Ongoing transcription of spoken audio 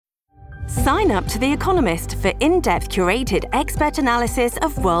Sign up to The Economist for in-depth curated expert analysis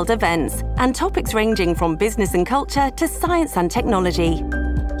of world events and topics ranging from business and culture to science and technology.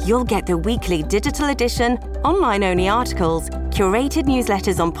 You'll get the weekly digital edition, online-only articles, curated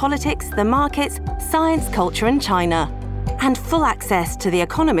newsletters on politics, the markets, science, culture and China, and full access to The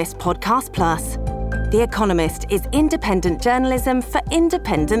Economist Podcast Plus. The Economist is independent journalism for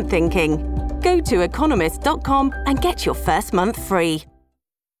independent thinking. Go to economist.com and get your first month free.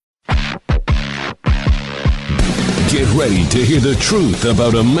 Get ready to hear the truth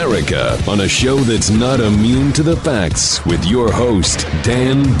about America on a show that's not immune to the facts with your host,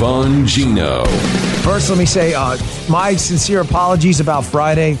 Dan Bongino. First, let me say my sincere apologies about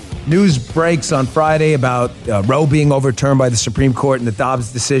Friday. News breaks on Friday about Roe being overturned by the Supreme Court in the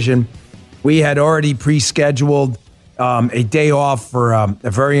Dobbs decision. We had already pre-scheduled a day off for a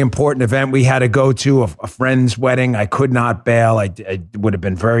very important event we had to go to, a friend's wedding. I could not bail. It would have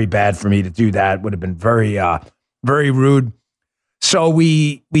been very bad for me to do that. It would have been very rude. So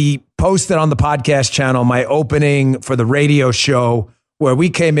we posted on the podcast channel my opening for the radio show where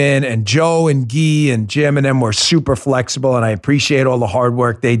we came in and Joe and Guy and Jim and them were super flexible, and I appreciate all the hard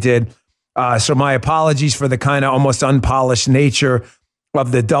work they did. So my apologies for the kind of almost unpolished nature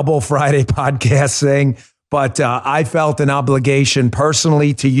of the Double Friday podcast thing. But I felt an obligation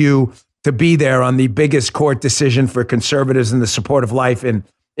personally to you to be there on the biggest court decision for conservatives and the support of life in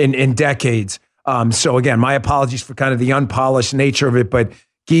decades. So again, my apologies for kind of the unpolished nature of it, but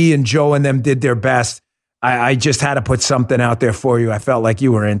Guy and Joe and them did their best. I just had to put something out there for you. I felt like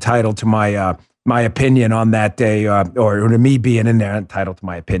you were entitled to my opinion on that day, or to me being in there, entitled to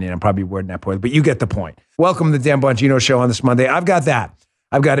my opinion. I'm probably wording that poorly, but you get the point. Welcome to the Dan Bongino Show on this Monday. I've got that.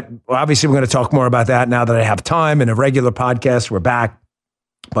 I've got it. Obviously, we're going to talk more about that now that I have time and a regular podcast. We're back,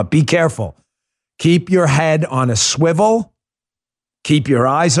 but be careful. Keep your head on a swivel. Keep your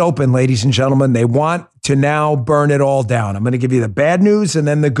eyes open, ladies and gentlemen. They want to now burn it all down. I'm going to give you the bad news and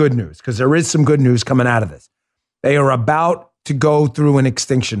then the good news, because there is some good news coming out of this. They are about to go through an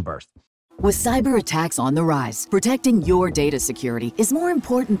extinction burst. With cyber attacks on the rise, protecting your data security is more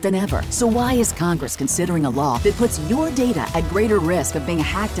important than ever. So why is Congress considering a law that puts your data at greater risk of being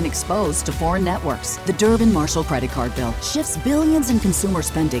hacked and exposed to foreign networks? The Durbin-Marshall credit card bill shifts billions in consumer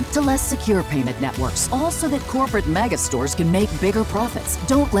spending to less secure payment networks, all so that corporate mega stores can make bigger profits.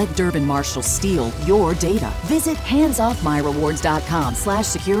 Don't let Durbin-Marshall steal your data. Visit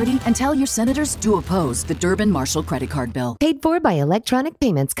handsoffmyrewards.com/security and tell your senators to oppose the Durbin-Marshall credit card bill. Paid for by Electronic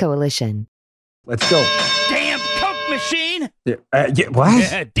Payments Coalition. Let's go. Damn Coke machine! What?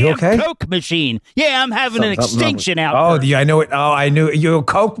 Yeah, damn you okay? Coke machine. Yeah, I'm having an extinction out. Oh, I know it. Oh, I knew you. A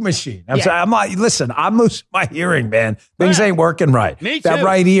Coke machine. I'm sorry. I'm not. Listen, I'm losing my hearing, man. Things ain't working right. Me too. That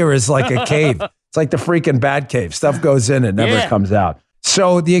right ear is like a cave. It's like the freaking bat cave. Stuff goes in, it never comes out.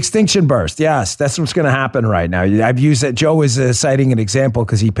 So the extinction burst. Yes, that's what's going to happen right now. I've used that. Joe is citing an example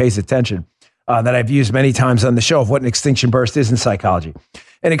because he pays attention that I've used many times on the show of what an extinction burst is in psychology.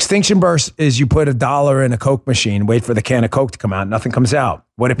 An extinction burst is you put $1 in a Coke machine, wait for the can of Coke to come out. Nothing comes out.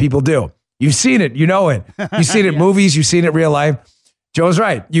 What do people do? You've seen it. You know it. You've seen it in movies. You've seen it in real life. Joe's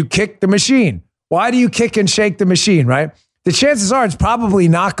right. You kick the machine. Why do you kick and shake the machine, right? The chances are it's probably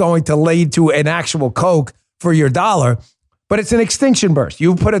not going to lead to an actual Coke for your $1, but it's an extinction burst.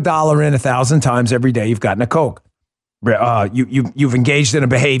 You put $1 in 1,000 times every day, you've gotten a Coke. You've engaged in a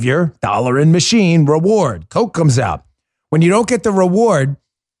behavior, $1 in machine, reward. Coke comes out. When you don't get the reward,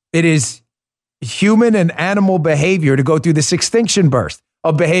 it is human and animal behavior to go through this extinction burst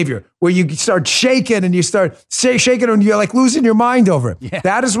of behavior where you start shaking and you start shaking and you're like losing your mind over it. Yeah.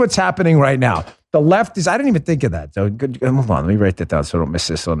 That is what's happening right now. The left is, I didn't even think of that. So good. Hold on, let me write that down so I don't miss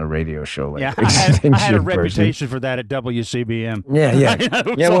this on the radio show. Yeah, I had a reputation for that at WCBM. Yeah.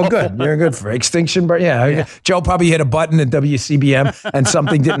 Yeah, well, good. You're good for extinction. But yeah, Joe probably hit a button at WCBM and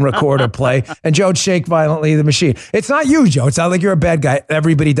something didn't record or play. And Joe'd shake violently the machine. It's not you, Joe. It's not like you're a bad guy.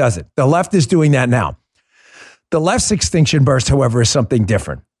 Everybody does it. The left is doing that now. The left's extinction burst, however, is something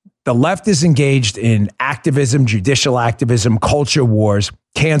different. The left is engaged in activism, judicial activism, culture wars,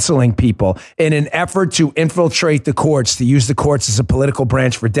 canceling people in an effort to infiltrate the courts, to use the courts as a political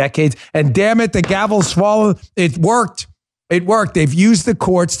branch for decades. And damn it, the gavel's fallen. It worked. It worked. They've used the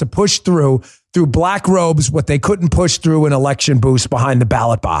courts to push through black robes what they couldn't push through in election booths behind the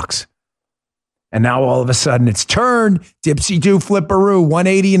ballot box. And now all of a sudden it's turned, dipsy-do, flipperoo,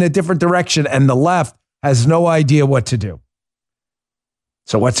 180 in a different direction, and the left has no idea what to do.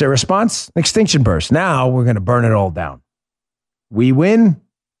 So what's their response? Extinction burst. Now we're going to burn it all down. We win.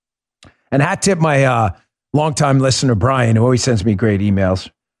 And hat tip my longtime listener, Brian, who always sends me great emails.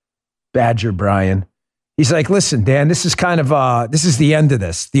 Badger Brian. He's like, listen, Dan, this is kind of, this is the end of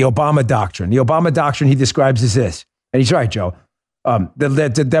this, the Obama doctrine. The Obama doctrine he describes as this. And he's right, Joe.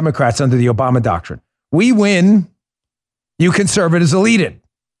 The Democrats under the Obama doctrine. We win, you conservatives will eat it.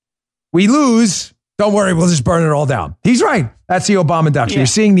 We lose, don't worry, we'll just burn it all down. He's right. That's the Obama doctrine. You're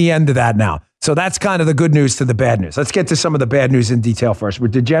seeing the end of that now. So that's kind of the good news to the bad news. Let's get to some of the bad news in detail first. We're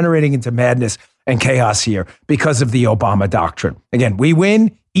degenerating into madness and chaos here because of the Obama doctrine. Again, we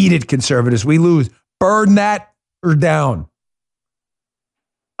win, eat it, conservatives. We lose, burn that down.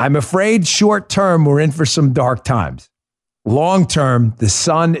 I'm afraid short term, we're in for some dark times. Long term, the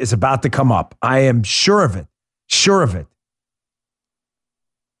sun is about to come up. I am sure of it. Sure of it.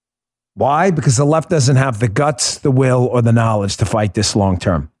 Why? Because the left doesn't have the guts, the will, or the knowledge to fight this long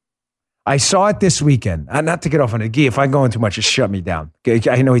term. I saw it this weekend. Not to get off on a gee. If I go in too much, just shut me down.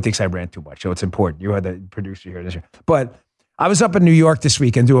 I know he thinks I ran too much, so it's important. You are the producer here this year. But I was up in New York this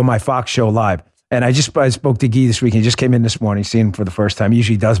weekend doing my Fox show live. And I spoke to Guy this weekend. He just came in this morning, seen him for the first time. He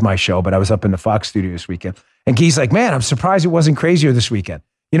usually does my show, but I was up in the Fox studio this weekend. And Guy's like, man, I'm surprised it wasn't crazier this weekend.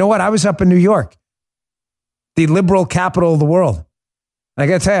 You know what? I was up in New York, the liberal capital of the world. I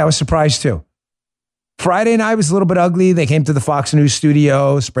got to tell you, I was surprised too. Friday night was a little bit ugly. They came to the Fox News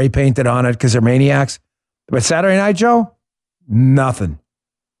studio, spray painted on it because they're maniacs. But Saturday night, Joe, nothing.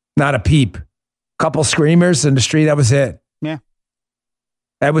 Not a peep. Couple screamers in the street. That was it. Yeah.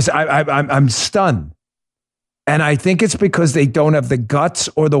 That was, I'm stunned. And I think it's because they don't have the guts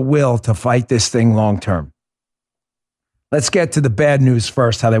or the will to fight this thing long term. Let's get to the bad news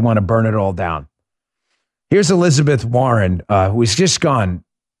first, how they want to burn it all down. Here's Elizabeth Warren, who's just gone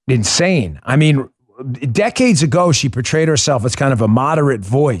insane. I mean, decades ago, she portrayed herself as kind of a moderate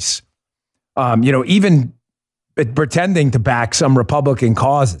voice, even pretending to back some Republican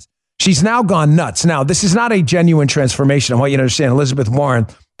causes. She's now gone nuts. Now, this is not a genuine transformation. I want you to understand, Elizabeth Warren,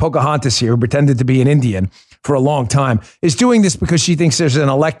 Pocahontas here, who pretended to be an Indian for a long time, is doing this because she thinks there's an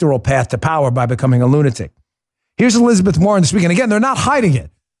electoral path to power by becoming a lunatic. Here's Elizabeth Warren this weekend. Again, they're not hiding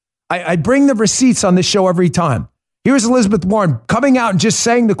it. I bring the receipts on this show every time. Here's Elizabeth Warren coming out and just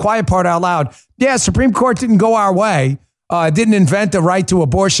saying the quiet part out loud. Yeah, Supreme Court didn't go our way. Didn't invent the right to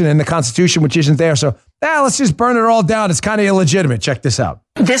abortion in the Constitution, which isn't there. So let's just burn it all down. It's kind of illegitimate. Check this out.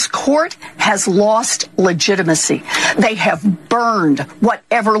 This court has lost legitimacy. They have burned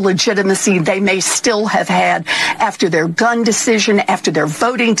whatever legitimacy they may still have had after their gun decision, after their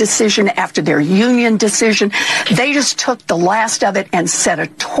voting decision, after their union decision. They just took the last of it and set a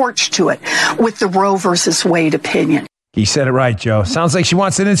torch to it with the Roe versus Wade opinion. He said it right, Joe. Sounds like she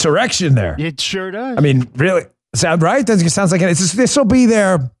wants an insurrection there. It sure does. I mean, really? Sound right? It sounds like this will be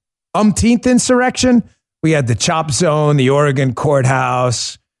their umpteenth insurrection. We had the Chop Zone, the Oregon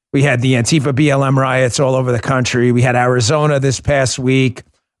courthouse. We had the Antifa BLM riots all over the country. We had Arizona this past week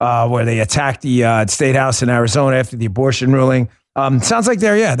where they attacked the state house in Arizona after the abortion ruling. Sounds like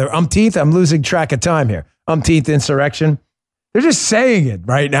they're umpteenth. I'm losing track of time here. Umpteenth insurrection. They're just saying it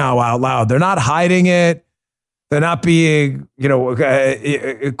right now out loud. They're not hiding it. They're not being,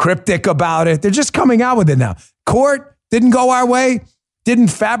 cryptic about it. They're just coming out with it now. Court didn't go our way. Didn't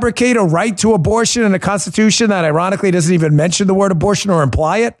fabricate a right to abortion in a constitution that ironically doesn't even mention the word abortion or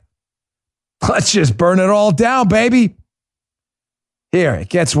imply it. Let's just burn it all down, baby. Here, it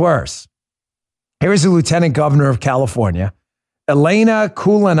gets worse. Here is the Lieutenant Governor of California, Elena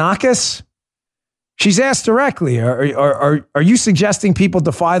Kounalakis. She's asked directly, are you suggesting people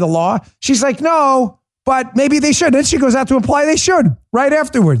defy the law? She's like, no, but maybe they should. Then she goes out to imply they should right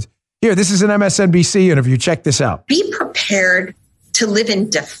afterwards. Here, this is an MSNBC interview. Check this out. Be prepared to live in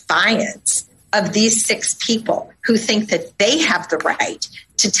defiance of these 6 people who think that they have the right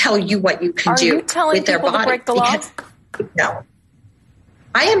to tell you what you can do with their body. To break the law? No.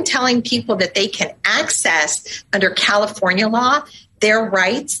 I am telling people that they can access, under California law, their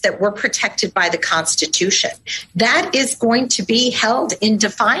rights that were protected by the Constitution. That is going to be held in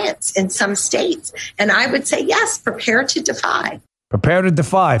defiance in some states. And I would say, yes, prepare to defy. Prepare to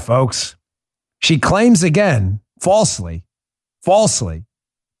defy, folks. She claims again, falsely,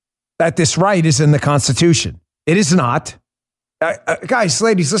 that this right is in the Constitution. It is not. Guys,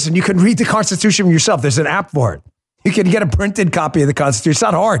 ladies, listen, you can read the Constitution yourself. There's an app for it. You can get a printed copy of the Constitution. It's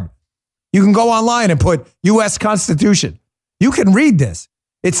not hard. You can go online and put U.S. Constitution. You can read this.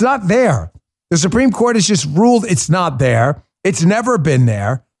 It's not there. The Supreme Court has just ruled it's not there. It's never been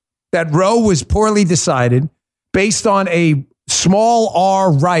there. That Roe was poorly decided based on a small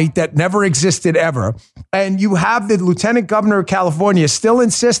r right that never existed ever. And you have the Lieutenant Governor of California still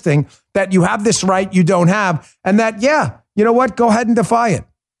insisting that you have this right you don't have. And that, yeah, you know what? Go ahead and defy it.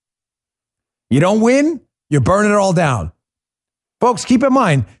 You don't win, you're burning it all down. Folks, keep in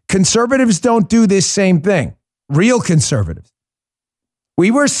mind, conservatives don't do this same thing. Real conservatives.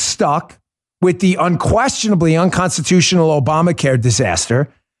 We were stuck with the unquestionably unconstitutional Obamacare disaster,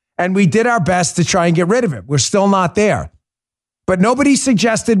 and we did our best to try and get rid of it. We're still not there. But nobody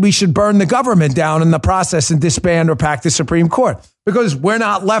suggested we should burn the government down in the process and disband or pack the Supreme Court, because we're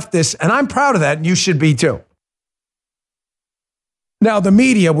not leftists, and I'm proud of that, and you should be too. Now, the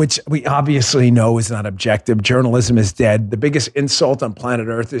media, which we obviously know is not objective, journalism is dead. The biggest insult on planet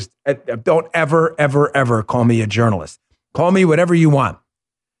Earth is don't ever, ever, ever call me a journalist. Call me whatever you want.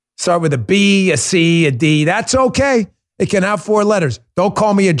 Start with a B, a C, a D. That's okay. It can have 4 letters. Don't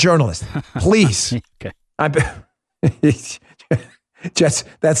call me a journalist, please. Okay. Just,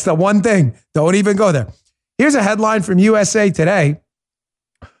 that's the one thing. Don't even go there. Here's a headline from USA Today.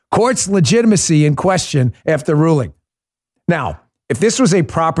 Court's legitimacy in question after ruling. Now, if this was a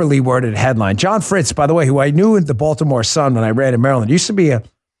properly worded headline, John Fritz, by the way, who I knew in the Baltimore Sun when I ran in Maryland, used to be a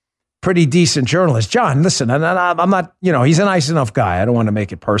pretty decent journalist. John, listen, I'm not, he's a nice enough guy. I don't want to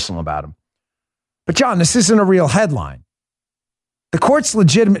make it personal about him. But John, this isn't a real headline. The court's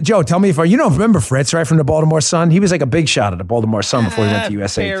legitimate. Joe, tell me if you don't remember Fritz, right, from the Baltimore Sun? He was like a big shot at the Baltimore Sun before he went to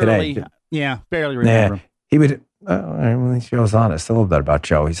USA Today. Yeah, barely remember him. He would, Joe's honest a little bit about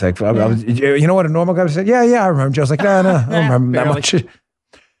Joe. He's like, you know what a normal guy would say? Yeah, I remember. Joe's like, no, I don't remember that much.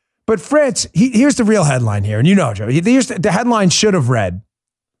 But Fritz, here's the real headline here. And Joe, the headline should have read,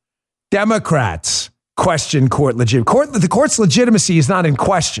 Democrats question court legitimacy. The court's legitimacy is not in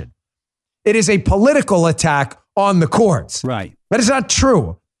question. It is a political attack on the courts. Right. That is not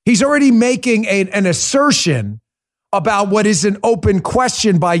true. He's already making an assertion about what is an open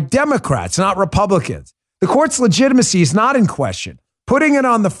question by Democrats, not Republicans. The court's legitimacy is not in question. Putting it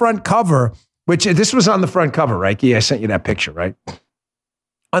on the front cover, which this was on the front cover, right? Yeah, I sent you that picture, right?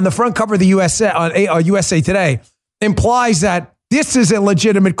 On the front cover of the USA Today implies that this is a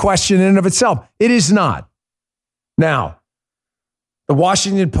legitimate question in and of itself. It is not. Now, the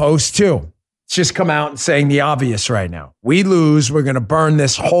Washington Post, too. It's just come out and saying the obvious right now. We lose, we're going to burn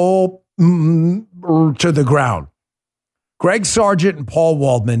this whole to the ground. Greg Sargent and Paul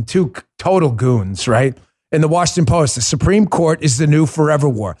Waldman, 2 total goons, right? In the Washington Post, the Supreme Court is the new forever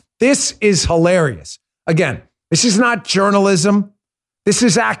war. This is hilarious. Again, this is not journalism. This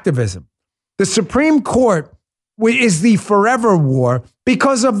is activism. The Supreme Court is the forever war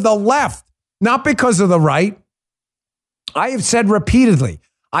because of the left, not because of the right. I have said repeatedly,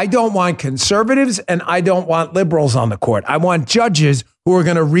 I don't want conservatives and I don't want liberals on the court. I want judges who are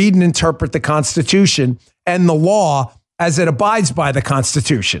going to read and interpret the Constitution and the law as it abides by the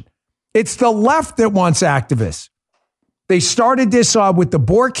Constitution. It's the left that wants activists. They started this with the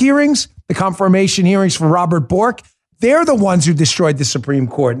Bork hearings, the confirmation hearings for Robert Bork. They're the ones who destroyed the Supreme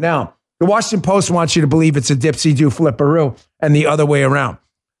Court. Now, the Washington Post wants you to believe it's a dipsy-do flipperoo and the other way around.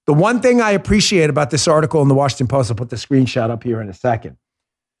 The one thing I appreciate about this article in the Washington Post, I'll put the screenshot up here in a second,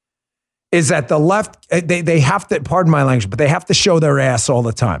 is that the left, they have to, pardon my language, but they have to show their ass all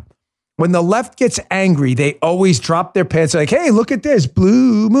the time. When the left gets angry, they always drop their pants like, hey, look at this,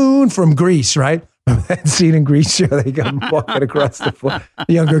 Blue Moon from Greece, right? Remember that scene in Greece show? They come walking across the floor.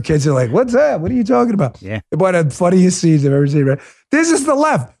 The younger kids are like, what's that? What are you talking about? Yeah. One of the funniest scenes I've ever seen, right? This is the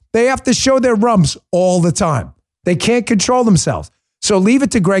left. They have to show their rumps all the time. They can't control themselves. So leave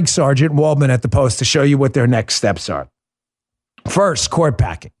it to Greg Sargent and Waldman at the Post to show you what their next steps are. First, court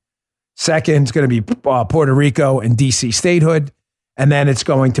packing. Second, it's going to be Puerto Rico and D.C. statehood. And then it's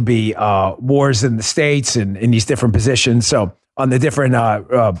going to be wars in the states and in these different positions. So on the different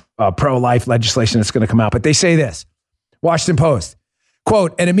pro-life legislation that's going to come out. But they say this, Washington Post,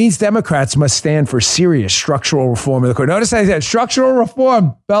 quote, and it means Democrats must stand for serious structural reform of the court. Notice I said structural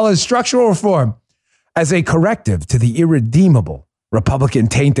reform, fellas, structural reform as a corrective to the irredeemable Republican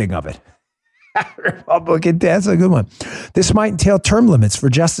tainting of it. Republican, that's a good one. This might entail term limits for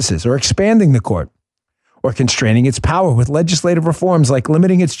justices or expanding the court or constraining its power with legislative reforms like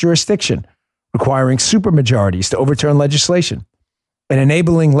limiting its jurisdiction, requiring supermajorities to overturn legislation, and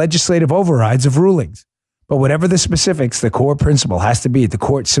enabling legislative overrides of rulings. But whatever the specifics, the core principle has to be the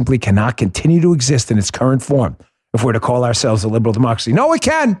court simply cannot continue to exist in its current form if we're to call ourselves a liberal democracy. No, it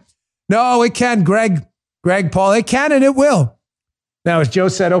can. No, it can, Greg, Paul. It can and it will. Now, as Joe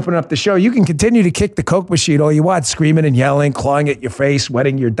said, open up the show, you can continue to kick the Coke machine all you want, screaming and yelling, clawing at your face,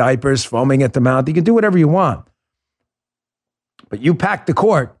 wetting your diapers, foaming at the mouth. You can do whatever you want. But you pack the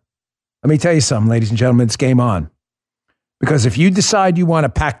court. Let me tell you something, ladies and gentlemen, it's game on. Because if you decide you want to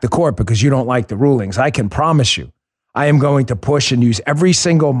pack the court because you don't like the rulings, I can promise you, I am going to push and use every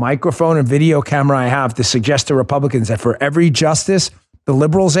single microphone and video camera I have to suggest to Republicans that for every justice the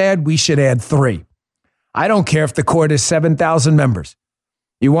liberals add, we should add 3. I don't care if the court is 7,000 members.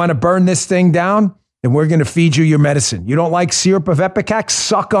 You want to burn this thing down? Then we're going to feed you your medicine. You don't like syrup of Ipecac?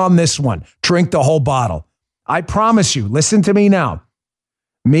 Suck on this one. Drink the whole bottle. I promise you, listen to me now.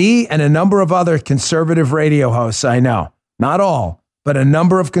 Me and a number of other conservative radio hosts I know, not all, but a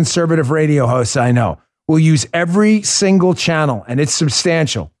number of conservative radio hosts I know, will use every single channel, and it's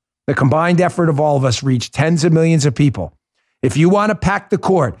substantial. The combined effort of all of us reach tens of millions of people. If you want to pack the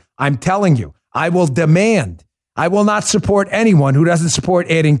court, I'm telling you, I will demand, I will not support anyone who doesn't support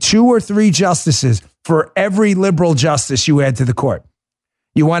adding 2 or 3 justices for every liberal justice you add to the court.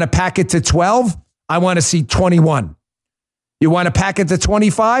 You want to pack it to 12? I want to see 21. You want to pack it to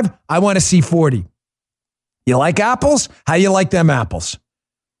 25? I want to see 40. You like apples? How you like them apples?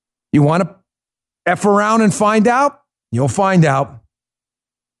 You want to F around and find out? You'll find out.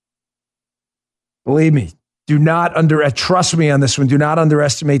 Believe me, trust me on this one. Do not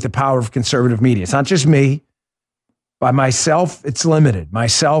underestimate the power of conservative media. It's not just me. By myself, it's limited.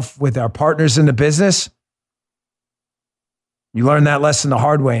 Myself with our partners in the business. You learned that lesson the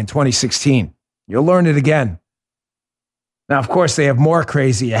hard way in 2016. You'll learn it again. Now, of course, they have more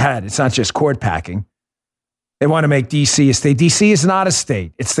crazy ahead. It's not just court packing. They want to make D.C. a state. D.C. is not a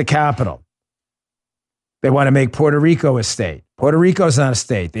state. It's the capital. They want to make Puerto Rico a state. Puerto Rico is not a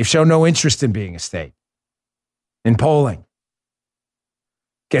state. They've shown no interest in being a state. In polling.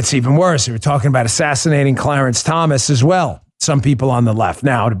 Gets even worse. We were talking about assassinating Clarence Thomas as well. Some people on the left.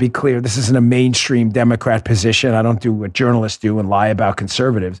 Now, to be clear, this isn't a mainstream Democrat position. I don't do what journalists do and lie about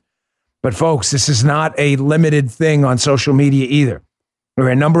conservatives. But folks, this is not a limited thing on social media either. There are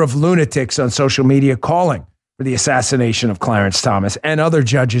a number of lunatics on social media calling for the assassination of Clarence Thomas and other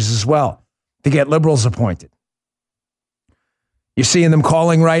judges as well to get liberals appointed. You're seeing them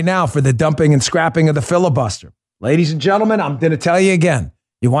calling right now for the dumping and scrapping of the filibuster. Ladies and gentlemen, I'm going to tell you again.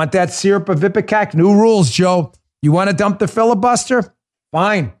 You want that syrup of Ipecac? New rules, Joe. You want to dump the filibuster?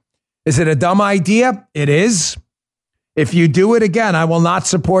 Fine. Is it a dumb idea? It is. If you do it again, I will not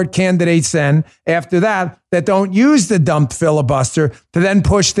support candidates then, after that don't use the dumped filibuster to then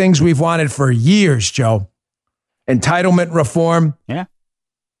push things we've wanted for years, Joe. Entitlement reform,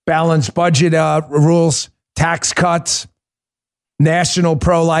 balanced budget rules, tax cuts, national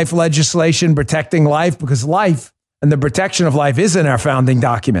pro-life legislation protecting life, because life and the protection of life is in our founding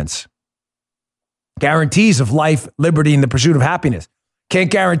documents. Guarantees of life, liberty, and the pursuit of happiness. Can't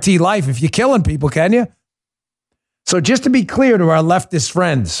guarantee life if you're killing people, can you? So just to be clear to our leftist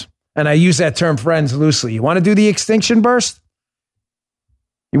friends, and I use that term friends loosely, you want to do the extinction burst?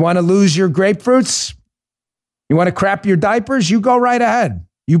 You want to lose your grapefruits? You want to crap your diapers? You go right ahead.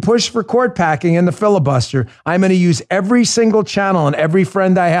 You push for court packing and the filibuster. I'm going to use every single channel and every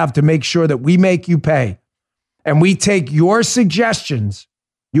friend I have to make sure that we make you pay. And we take your suggestions,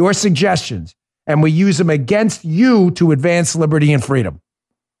 and we use them against you to advance liberty and freedom.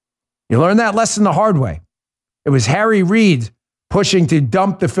 You learned that lesson the hard way. It was Harry Reid pushing to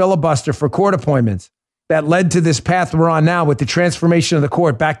dump the filibuster for court appointments that led to this path we're on now with the transformation of the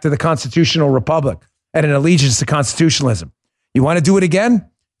court back to the constitutional republic and an allegiance to constitutionalism. You want to do it again?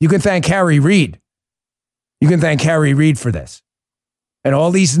 You can thank Harry Reid. You can thank Harry Reid for this. And all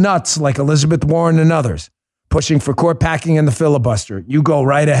these nuts like Elizabeth Warren and others pushing for court packing and the filibuster, you go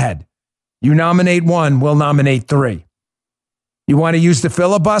right ahead. You nominate one, we'll nominate 3. You want to use the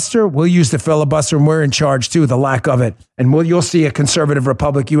filibuster? We'll use the filibuster, and we're in charge too, the lack of it. And you'll see a conservative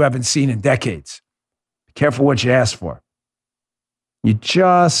republic you haven't seen in decades. Be careful what you ask for. You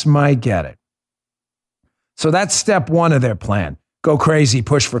just might get it. So that's step 1 of their plan. Go crazy,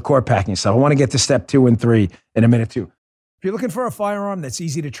 push for court packing stuff. I want to get to step 2 and 3 in a minute too. If you're looking for a firearm that's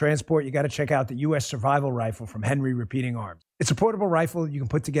easy to transport, you got to check out the U.S. Survival Rifle from Henry Repeating Arms. It's a portable rifle you can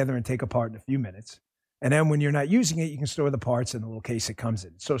put together and take apart in a few minutes. And then when you're not using it, you can store the parts in the little case it comes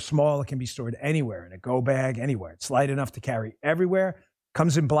in. It's so small, it can be stored anywhere, in a go bag, anywhere. It's light enough to carry everywhere.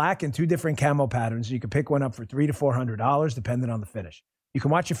 Comes in black and 2 different camo patterns. You can pick one up for $300 to $400, depending on the finish. You can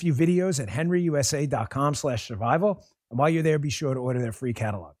watch a few videos at henryusa.com/survival. And while you're there, be sure to order their free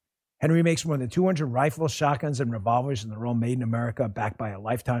catalog. Henry makes more than 200 rifles, shotguns, and revolvers, and they're all made in America, backed by a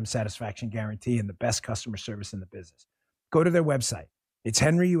lifetime satisfaction guarantee and the best customer service in the business. Go to their website. It's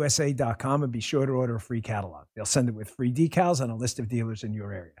henryusa.com, and be sure to order a free catalog. They'll send it with free decals and a list of dealers in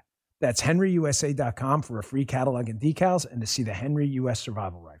your area. That's henryusa.com for a free catalog and decals and to see the Henry U.S.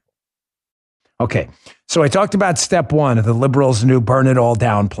 Survival Rifle. Okay, so I talked about step 1 of the liberals' new burn it all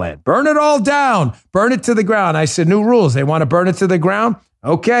down plan. Burn it all down. Burn it to the ground. I said new rules. They want to burn it to the ground?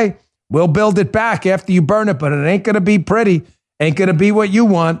 Okay, we'll build it back after you burn it, but it ain't going to be pretty. Ain't going to be what you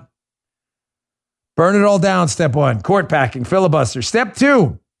want. Burn it all down, step 1. Court packing, filibuster. Step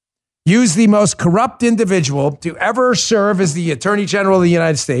 2, use the most corrupt individual to ever serve as the Attorney General of the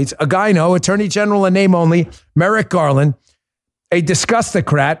United States, a guy, no, Attorney General in name only, Merrick Garland, a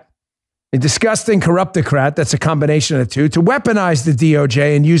disgustocrat, a disgusting corruptocrat, that's a combination of the two, to weaponize the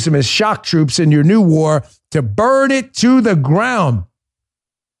DOJ and use them as shock troops in your new war to burn it to the ground.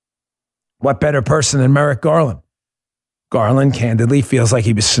 What better person than Merrick Garland? Garland, candidly, feels like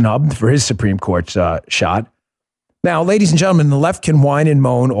he was snubbed for his Supreme Court shot. Now, ladies and gentlemen, the left can whine and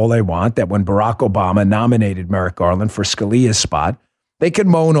moan all they want that when Barack Obama nominated Merrick Garland for Scalia's spot, they can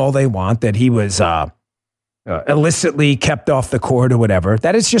moan all they want that he was illicitly kept off the court or whatever.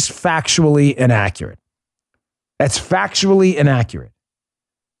 That is just factually inaccurate. That's factually inaccurate.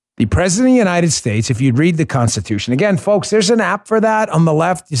 The President of the United States, if you'd read the Constitution, again, folks, there's an app for that on the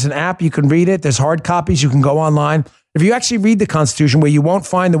left. There's an app. You can read it. There's hard copies. You can go online. If you actually read the Constitution, where you won't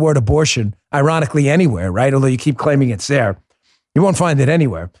find the word abortion, ironically, anywhere, right? Although you keep claiming it's there, you won't find it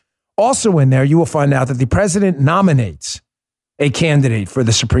anywhere. Also in there, you will find out that the president nominates a candidate for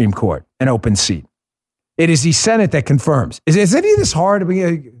the Supreme Court, an open seat. It is the Senate that confirms. Is any of this hard,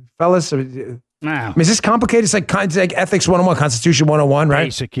 fellas? No. Is this complicated? It's like Ethics 101, Constitution 101, right?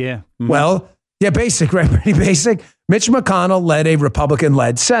 Basic, yeah. Mm-hmm. Well, yeah, basic, right? Pretty basic. Mitch McConnell led a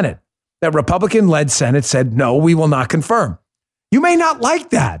Republican-led Senate. That Republican-led Senate said, no, we will not confirm. You may not like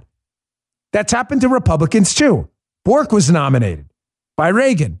that. That's happened to Republicans too. Bork was nominated by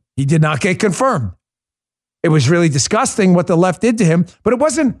Reagan. He did not get confirmed. It was really disgusting what the left did to him, but it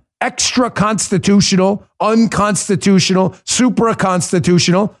wasn't extra constitutional, unconstitutional,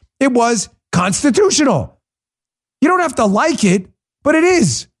 supra-constitutional. It was constitutional. You don't have to like it, but it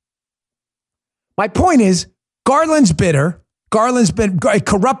is. My point is, Garland's bitter. Garland's been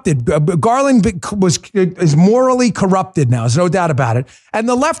corrupted. Garland is morally corrupted now. There's no doubt about it. And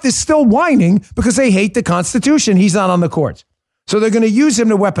the left is still whining because they hate the Constitution. He's not on the courts. So they're going to use him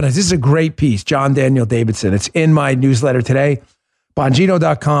to weaponize. This is a great piece, John Daniel Davidson. It's in my newsletter today,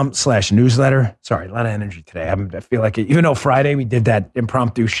 Bongino.com/newsletter. Sorry, a lot of energy today. I feel like it, even though Friday we did that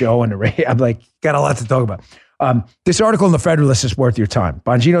impromptu show and I'm like, got a lot to talk about. This article in the Federalist is worth your time.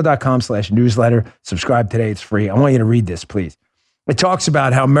 Bongino.com/newsletter. Subscribe today. It's free. I want you to read this, please. It talks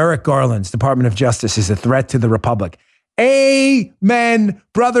about how Merrick Garland's Department of Justice is a threat to the Republic. Amen,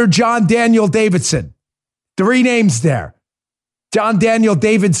 brother John Daniel Davidson. 3 names there. John Daniel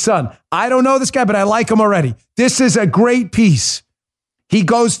Davidson. I don't know this guy, but I like him already. This is a great piece. He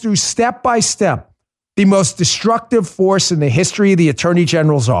goes through step by step the most destructive force in the history of the Attorney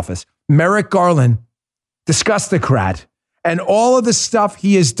General's office, Merrick Garland, disgustocrat, and all of the stuff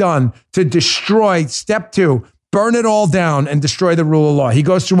he has done to destroy, step 2, burn it all down and destroy the rule of law. He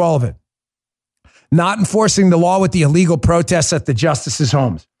goes through all of it. Not enforcing the law with the illegal protests at the justices'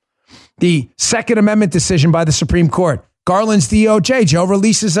 homes. The Second Amendment decision by the Supreme Court. Garland's DOJ, Joe,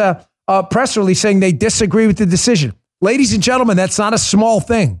 releases a press release saying they disagree with the decision. Ladies and gentlemen, that's not a small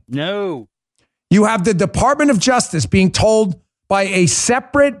thing. No. You have the Department of Justice being told by a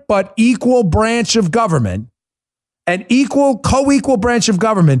separate but equal branch of government, an equal, co-equal branch of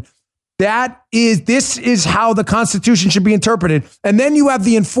government, this is how the Constitution should be interpreted. And then you have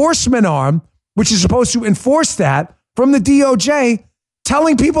the enforcement arm, which is supposed to enforce that from the DOJ,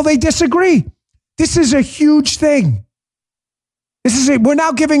 telling people they disagree. This is a huge thing. We're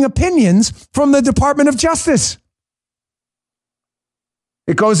now giving opinions from the Department of Justice.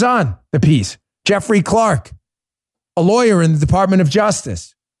 It goes on, the piece. Jeffrey Clark, a lawyer in the Department of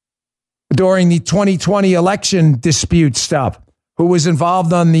Justice during the 2020 election dispute stuff, who was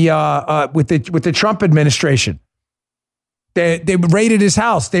involved on the with the Trump administration. They raided his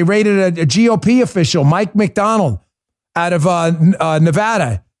house. They raided a GOP official, Mike McDonald, out of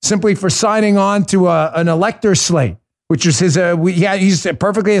Nevada, simply for signing on to an elector slate, which was his. He's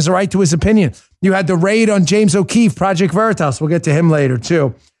perfectly has a right to his opinion. You had the raid on James O'Keefe, Project Veritas. We'll get to him later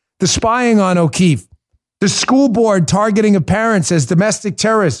too. The spying on O'Keefe, the school board targeting of parents as domestic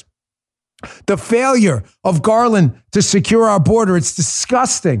terrorists. The failure of Garland to secure our border. It's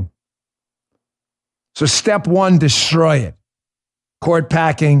disgusting. So step 1, destroy it. Court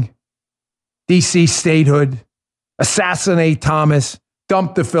packing, DC statehood, assassinate Thomas,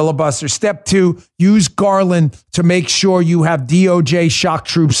 dump the filibuster. Step 2, use Garland to make sure you have DOJ shock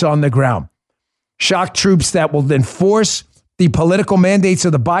troops on the ground. Shock troops that will enforce the political mandates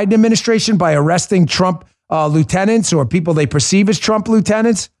of the Biden administration by arresting Trump lieutenants or people they perceive as Trump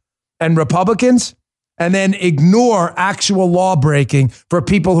lieutenants and Republicans, and then ignore actual law breaking for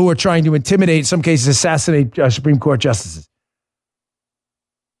people who are trying to intimidate, in some cases, assassinate Supreme Court justices.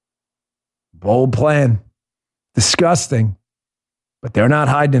 Bold plan. Disgusting. But they're not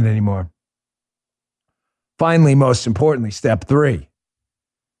hiding it anymore. Finally, most importantly, step 3.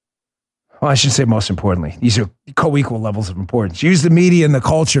 Well, I should say most importantly, these are co-equal levels of importance. Use the media and the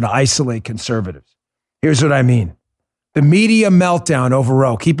culture to isolate conservatives. Here's what I mean. The media meltdown over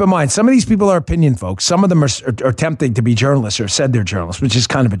Roe. Keep in mind, some of these people are opinion folks. Some of them are attempting to be journalists or said they're journalists, which is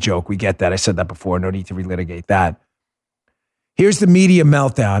kind of a joke. We get that. I said that before. No need to relitigate that. Here's the media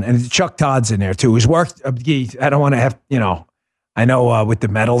meltdown. And Chuck Todd's in there too. Who's worked, I don't want to have, I know with the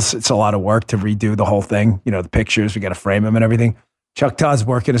medals, it's a lot of work to redo the whole thing. The pictures, we got to frame them and everything. Chuck Todd's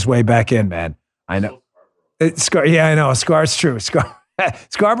working his way back in, man. I know. I know. Scar's true.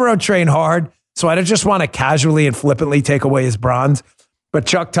 Scarborough trained hard. So I don't just want to casually and flippantly take away his bronze, but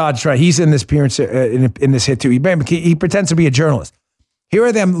Chuck Todd's right. He's in this appearance in this hit too. He pretends to be a journalist. Here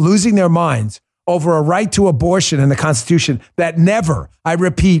are them losing their minds over a right to abortion in the Constitution that never, I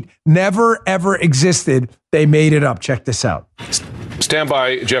repeat, never ever existed. They made it up. Check this out. Stand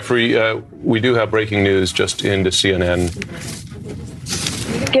by, Jeffrey. We do have breaking news just into CNN.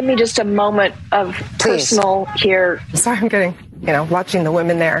 Give me just a moment of personal here. Sorry, I'm getting, watching the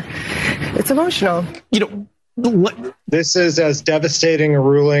women there. It's emotional. This is as devastating a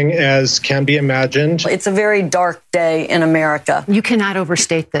ruling as can be imagined. It's a very dark day in America. You cannot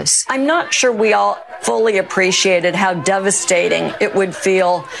overstate this. I'm not sure we all fully appreciated how devastating it would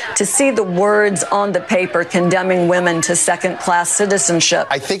feel to see the words on the paper condemning women to second-class citizenship.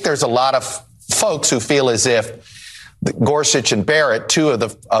 I think there's a lot of folks who feel as if Gorsuch and Barrett, two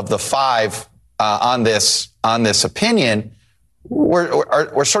of the five on this opinion,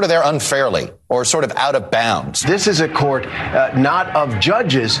 were sort of there unfairly or sort of out of bounds. This is a court not of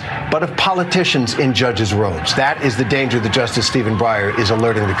judges, but of politicians in judges' robes. That is the danger that Justice Stephen Breyer is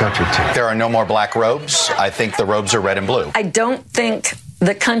alerting the country to. There are no more black robes. I think the robes are red and blue. I don't think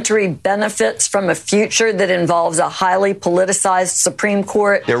the country benefits from a future that involves a highly politicized Supreme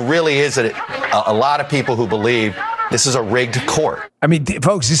Court. There really is a lot of people who believe this is a rigged court. I mean,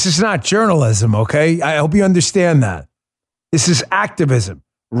 folks, this is not journalism, okay? I hope you understand that. This is activism.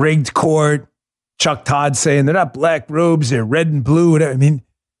 Rigged court. Chuck Todd saying they're not black robes, they're red and blue. I mean,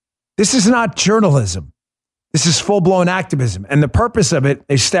 this is not journalism. This is full-blown activism. And the purpose of it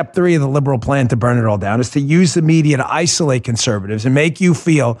is step 3 of the liberal plan to burn it all down, is to use the media to isolate conservatives and make you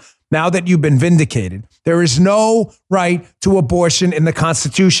feel, now that you've been vindicated, there is no right to abortion in the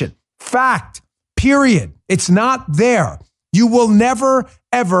Constitution. Fact. Period. It's not there. You will never,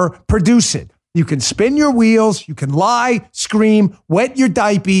 ever produce it. You can spin your wheels. You can lie, scream, wet your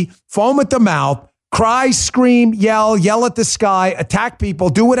diaper, foam at the mouth, cry, scream, yell at the sky, attack people,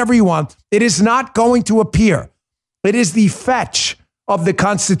 do whatever you want. It is not going to appear. It is the fetch of the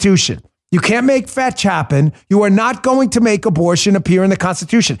Constitution. You can't make fetch happen. You are not going to make abortion appear in the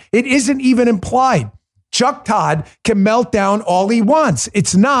Constitution. It isn't even implied. Chuck Todd can melt down all he wants.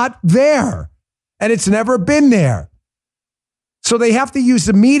 It's not there. And it's never been there. So they have to use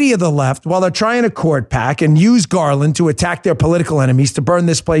the media of the left while they're trying to court pack and use Garland to attack their political enemies, to burn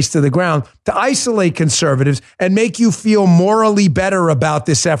this place to the ground, to isolate conservatives and make you feel morally better about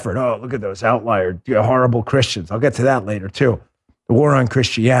this effort. Oh, look at those outlier, horrible Christians. I'll get to that later too. The war on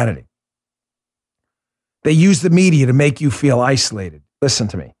Christianity. They use the media to make you feel isolated. Listen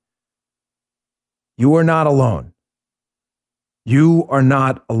to me. You are not alone. You are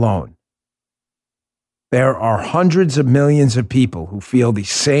not alone. There are hundreds of millions of people who feel the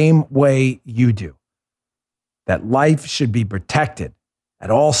same way you do, that life should be protected at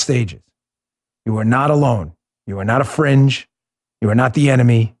all stages. You are not alone. You are not a fringe. You are not the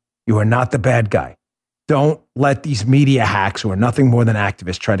enemy. You are not the bad guy. Don't let these media hacks, who are nothing more than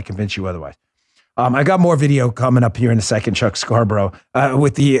activists, try to convince you otherwise. I got more video coming up here in a second, Chuck Scarborough,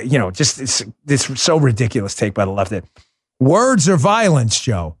 with the, just this so ridiculous take by the left. Words are violence,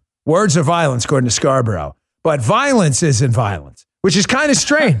 Joe. Words are violence, according to Scarborough. But violence isn't violence, which is kind of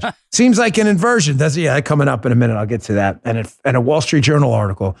strange. Seems like an inversion, doesn't it? Yeah, coming up in a minute. I'll get to that. And a Wall Street Journal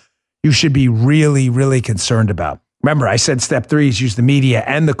article you should be really, really concerned about. Remember, I said step 3 is use the media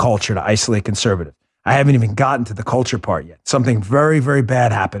and the culture to isolate conservatives. I haven't even gotten to the culture part yet. Something very, very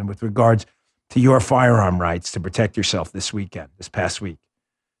bad happened with regards to your firearm rights to protect yourself this past week.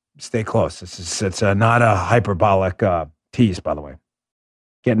 Stay close. It's not a hyperbolic tease, by the way.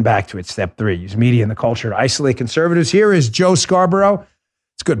 Getting back to it, step 3, use media and the culture to isolate conservatives. Here is Joe Scarborough.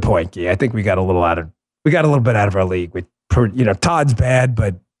 It's a good point, Guy. I think we got a little bit out of our league. With Todd's bad,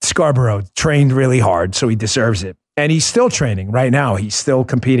 but Scarborough trained really hard, so he deserves it. And he's still training right now. He's still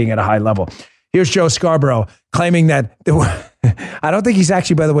competing at a high level. Here's Joe Scarborough claiming that I don't think he's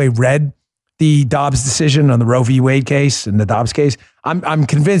actually, by the way, read the Dobbs decision on the Roe v. Wade case and the Dobbs case. I'm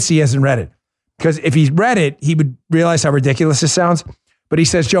convinced he hasn't read it, because if he read it, he would realize how ridiculous this sounds. But he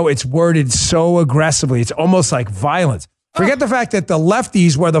says, Joe, it's worded so aggressively. It's almost like violence. Forget the fact that the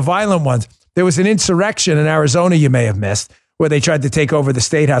lefties were the violent ones. There was an insurrection in Arizona you may have missed where they tried to take over the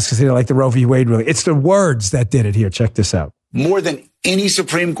state house because they didn't like the Roe v. Wade ruling. It's the words that did it. Here, check this out. More than any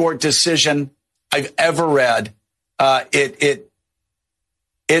Supreme Court decision I've ever read, it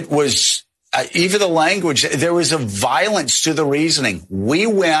was even the language. There was a violence to the reasoning. We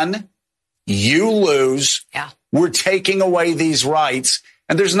win, you lose. Yeah. We're taking away these rights,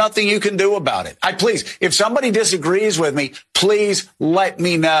 and there's nothing you can do about it. Please, if somebody disagrees with me, please let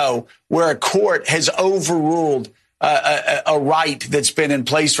me know where a court has overruled a right that's been in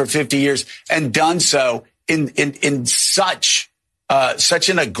place for 50 years and done so in such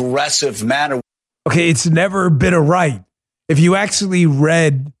an aggressive manner. Okay, it's never been a right. If you actually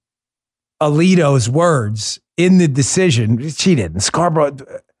read Alito's words in the decision, she didn't. Scarborough,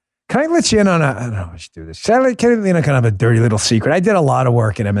 can I let you in on I don't know how I should do this. Can I let you in on kind of a dirty little secret? I did a lot of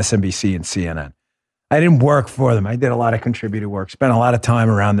work at MSNBC and CNN. I didn't work for them. I did a lot of contributor work, spent a lot of time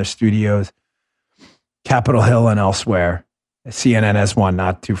around their studios, Capitol Hill and elsewhere. CNN has one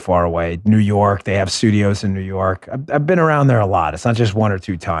not too far away. New York, they have studios in New York. I've been around there a lot. It's not just one or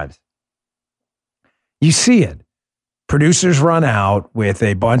two times. You see it. Producers run out with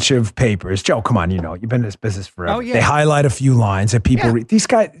a bunch of papers. Joe, come on, you've been in this business forever. Oh, yeah. They highlight a few lines that people read. These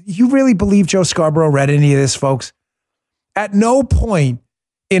guys, you really believe Joe Scarborough read any of this, folks? At no point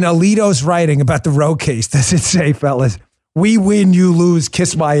in Alito's writing about the Roe case does it say, fellas, we win, you lose,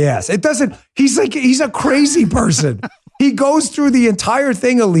 kiss my ass. It doesn't. He's a crazy person. He goes through the entire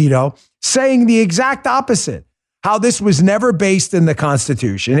thing, Alito, saying the exact opposite. How this was never based in the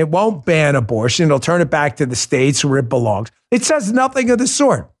Constitution. It won't ban abortion. It'll turn it back to the states where it belongs. It says nothing of the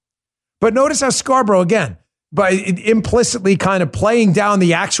sort. But notice how Scarborough, again, by implicitly kind of playing down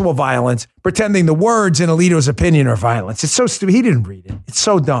the actual violence, pretending the words in Alito's opinion are violence. It's so stupid. He didn't read it. It's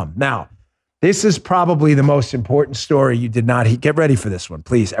so dumb. Now, this is probably the most important story you did not get ready for this one.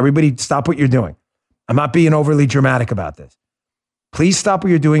 Please, everybody stop what you're doing. I'm not being overly dramatic about this. Please stop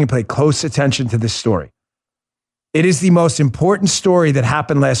what you're doing and pay close attention to this story. It is the most important story that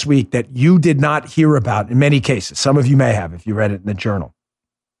happened last week that you did not hear about in many cases. Some of you may have if you read it in the journal.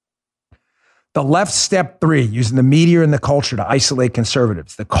 The left step 3, using the media and the culture to isolate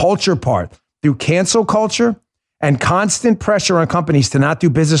conservatives. The culture part, through cancel culture and constant pressure on companies to not do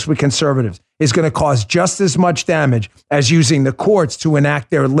business with conservatives, is going to cause just as much damage as using the courts to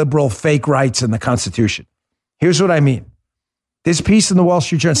enact their liberal fake rights in the Constitution. Here's what I mean. This piece in the Wall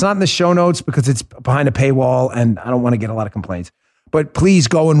Street Journal, it's not in the show notes because it's behind a paywall and I don't want to get a lot of complaints, but please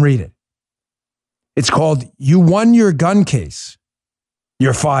go and read it. It's called You Won Your Gun Case,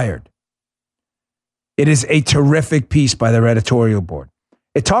 You're Fired. It is a terrific piece by their editorial board.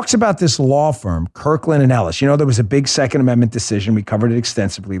 It talks about this law firm, Kirkland & Ellis. There was a big Second Amendment decision. We covered it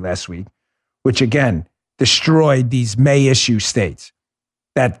extensively last week, which again, destroyed these may issue states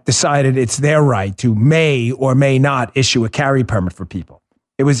that decided it's their right to may or may not issue a carry permit for people.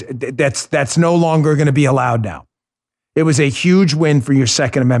 That's no longer going to be allowed now. It was a huge win for your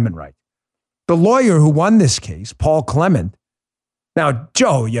Second Amendment right. The lawyer who won this case, Paul Clement. Now,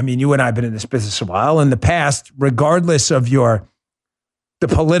 Joe, you and I have been in this business a while. In the past, regardless of the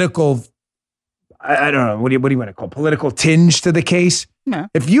political, I don't know, what do you want to call it? Political tinge to the case? No.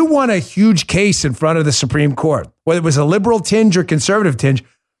 If you won a huge case in front of the Supreme Court, whether it was a liberal tinge or conservative tinge,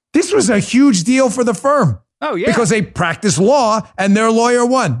 this was a huge deal for the firm. Oh, yeah. Because they practiced law and their lawyer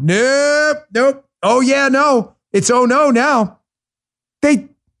won. Nope. Oh, yeah, no. It's oh, no now.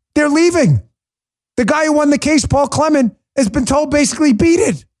 They're leaving. The guy who won the case, Paul Clement, has been told basically beat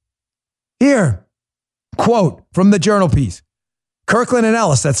it. Here, quote from the journal piece. Kirkland &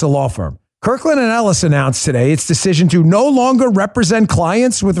 Ellis, that's a law firm. Kirkland & Ellis announced today its decision to no longer represent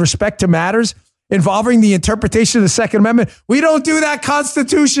clients with respect to matters involving the interpretation of the Second Amendment. We don't do that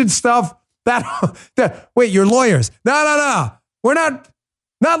Constitution stuff. Wait, you're lawyers. No. We're not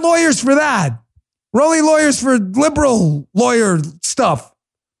lawyers for that. We're only lawyers for liberal lawyer stuff,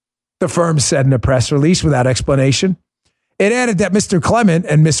 the firm said in a press release without explanation. It added that Mr. Clement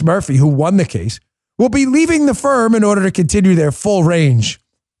and Ms. Murphy, who won the case, will be leaving the firm in order to continue their full range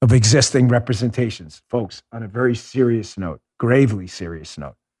of existing representations. Folks, on a very serious note, gravely serious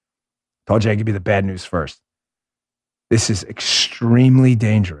note, told you I'd give you the bad news first. This is extremely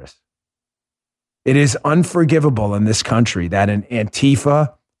dangerous. It is unforgivable in this country that an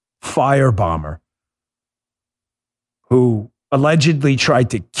Antifa firebomber who allegedly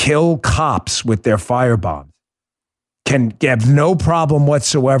tried to kill cops with their firebombs can have no problem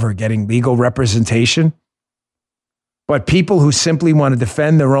whatsoever getting legal representation. But people who simply want to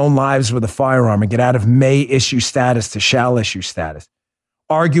defend their own lives with a firearm and get out of may issue status to shall issue status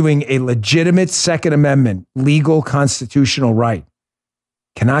arguing a legitimate Second Amendment legal constitutional right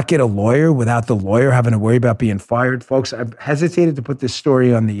cannot get a lawyer without the lawyer having to worry about being fired. Folks, I've hesitated to put this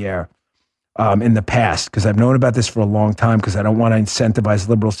story on the air in the past because I've known about this for a long time because I don't want to incentivize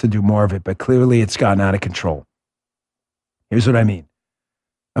liberals to do more of it, but clearly it's gotten out of control. Here's what I mean.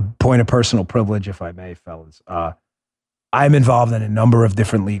 A point of personal privilege, if I may, fellas. I'm involved in a number of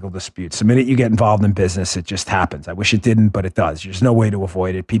different legal disputes. The minute you get involved in business, it just happens. I wish it didn't, but it does. There's no way to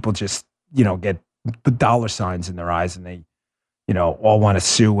avoid it. People just, get dollar signs in their eyes and they, all want to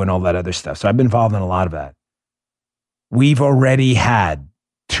sue and all that other stuff. So I've been involved in a lot of that. We've already had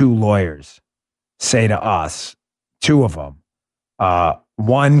 2 lawyers say to us, 2 of them,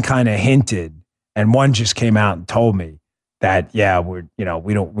 one kind of hinted and one just came out and told me that,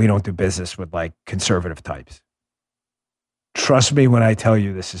 we don't do business with like conservative types. Trust me when I tell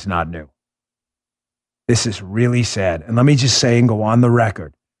you this is not new. This is really sad. And let me just say and go on the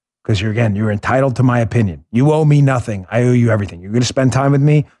record, because you're entitled to my opinion. You owe me nothing. I owe you everything. You're going to spend time with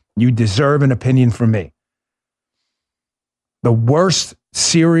me. You deserve an opinion from me. The worst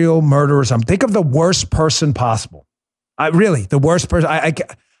serial murderers. Think of the worst person possible. The worst person.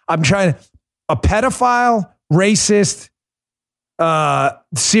 I'm trying to, a pedophile, racist,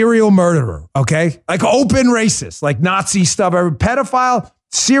 serial murderer, okay? Like open racist, like Nazi stuff. Pedophile,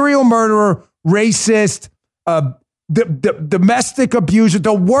 serial murderer, racist, domestic abuser,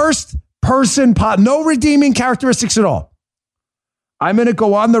 the worst person, no redeeming characteristics at all. I'm going to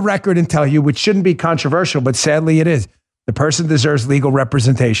go on the record and tell you, which shouldn't be controversial, but sadly it is. The person deserves legal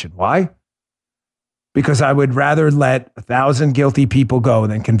representation. Why? Because I would rather let 1,000 guilty people go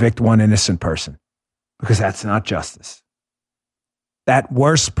than convict one innocent person. Because that's not justice. That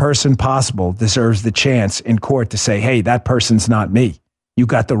worst person possible deserves the chance in court to say, hey, that person's not me. You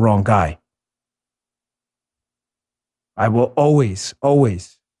got the wrong guy. I will always,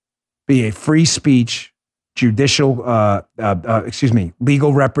 always be a free speech, legal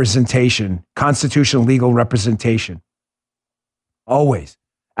representation, constitutional legal representation. Always.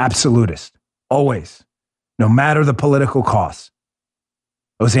 Absolutist. Always. No matter the political cost.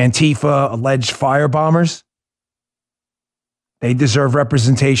 Those Antifa alleged firebombers, they deserve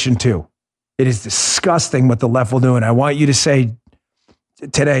representation too. It is disgusting what the left will do. And I want you to say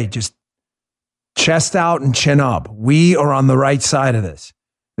today, just chest out and chin up. We are on the right side of this.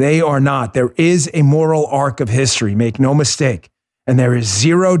 They are not. There is a moral arc of history, make no mistake. And there is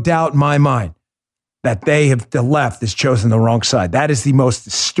zero doubt in my mind that the left has chosen the wrong side. That is the most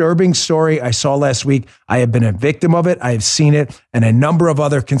disturbing story I saw last week. I have been a victim of it. I have seen it. And a number of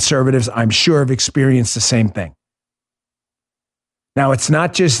other conservatives, I'm sure, have experienced the same thing. Now, it's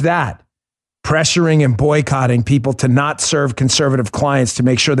not just that. Pressuring and boycotting people to not serve conservative clients to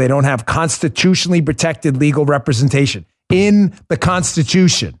make sure they don't have constitutionally protected legal representation in the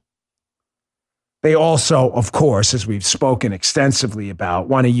Constitution. They also, of course, as we've spoken extensively about,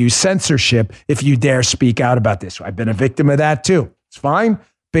 want to use censorship if you dare speak out about this. I've been a victim of that too. It's fine.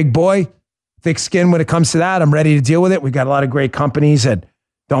 Big boy, thick skin when it comes to that. I'm ready to deal with it. We've got a lot of great companies that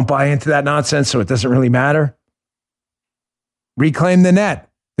don't buy into that nonsense, so it doesn't really matter. Reclaim the net.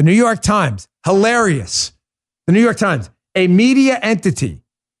 The New York Times, hilarious. The New York Times, a media entity,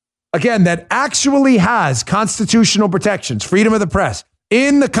 again, that actually has constitutional protections, freedom of the press.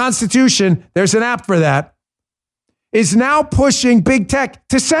 In the Constitution, there's an app for that, is now pushing big tech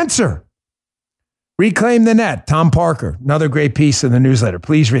to censor. Reclaim the net. Tom Parker, another great piece in the newsletter.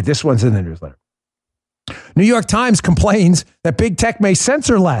 Please read. This one's in the newsletter. New York Times complains that big tech may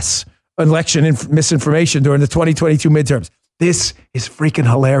censor less election misinformation during the 2022 midterms. This is freaking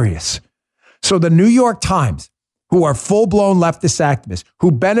hilarious. So the New York Times, who are full-blown leftist activists,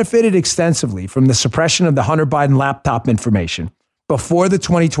 who benefited extensively from the suppression of the Hunter Biden laptop information before the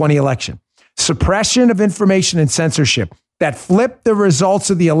 2020 election, suppression of information and censorship that flipped the results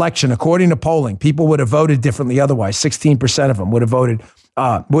of the election. According to polling, people would have voted differently otherwise. 16% of them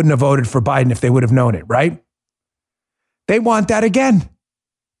wouldn't have voted for Biden if they would have known it, right? They want that again.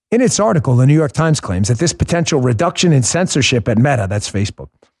 In its article, the New York Times claims that this potential reduction in censorship at Meta, that's Facebook,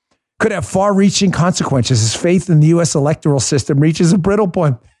 could have far-reaching consequences as faith in the U.S. electoral system reaches a brittle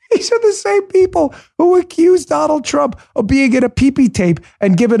point. These are the same people who accused Donald Trump of being in a pee-pee tape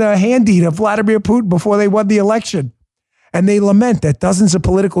and giving a handy to Vladimir Putin before they won the election. And they lament that dozens of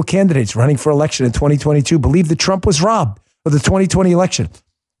political candidates running for election in 2022 believe that Trump was robbed of the 2020 election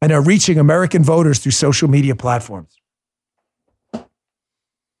and are reaching American voters through social media platforms.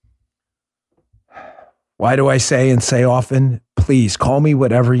 Why do I say and say often, please call me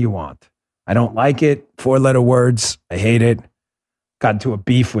whatever you want. I don't like it. 4-letter words. I hate it. got into a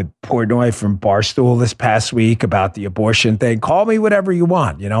beef with Portnoy from Barstool this past week about the abortion thing. Call me whatever you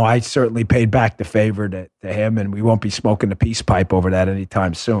want. I certainly paid back the favor to him, and we won't be smoking the peace pipe over that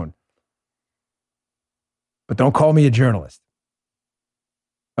anytime soon. But don't call me a journalist.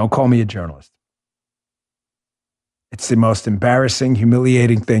 Don't call me a journalist. It's the most embarrassing,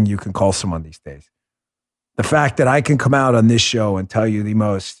 humiliating thing you can call someone these days. The fact that I can come out on this show and tell you the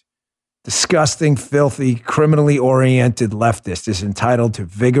most disgusting, filthy, criminally oriented leftist is entitled to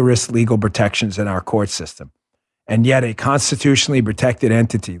vigorous legal protections in our court system. And yet a constitutionally protected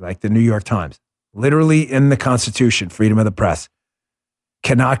entity like the New York Times, literally in the Constitution, freedom of the press,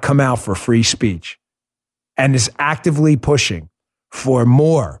 cannot come out for free speech and is actively pushing for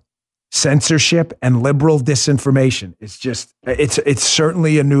more censorship and liberal disinformation. It's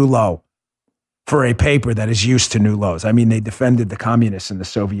certainly a new low for a paper that is used to new lows. I mean, they defended the communists in the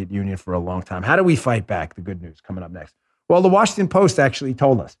Soviet Union for a long time. How do we fight back? The good news coming up next. Well, the Washington Post actually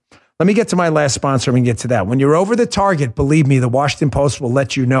told us. Let me get to my last sponsor and get to that. When you're over the target, believe me, the Washington Post will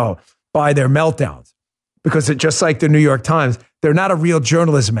let you know by their meltdowns. Because just like the New York Times, they're not a real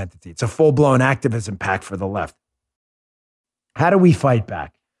journalism entity. It's a full-blown activism pack for the left. How do we fight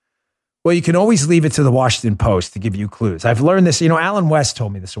back? Well, you can always leave it to the Washington Post to give you clues. I've learned this. Alan West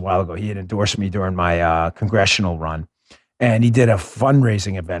told me this a while ago. He had endorsed me during my congressional run, and he did a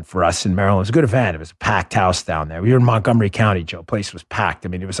fundraising event for us in Maryland. It was a good event. It was a packed house down there. We were in Montgomery County, Joe. The place was packed. I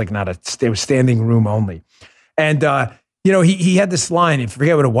mean, it was like it was standing room only. And, he had this line. I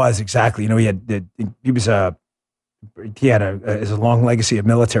forget what it was exactly. He had a long legacy of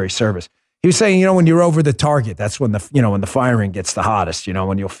military service. He was saying, when you're over the target, that's when when the firing gets the hottest,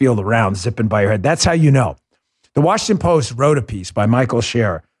 when you'll feel the round zipping by your head. That's how you know. The Washington Post wrote a piece by Michael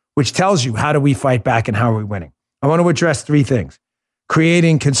Scherer, which tells you how do we fight back and how are we winning. I want to address three things.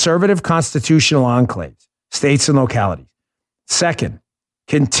 Creating conservative constitutional enclaves, states and localities. Second,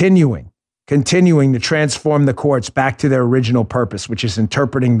 continuing to transform the courts back to their original purpose, which is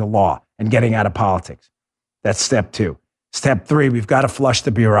interpreting the law and getting out of politics. That's step 2. Step 3, we've got to flush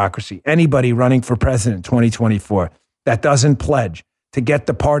the bureaucracy. Anybody running for president in 2024 that doesn't pledge to get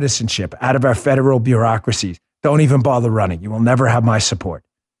the partisanship out of our federal bureaucracies, don't even bother running. You will never have my support.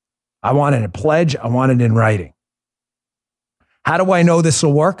 I want it in a pledge. I want it in writing. How do I know this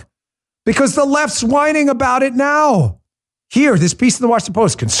will work? Because the left's whining about it now. Here, this piece of the Washington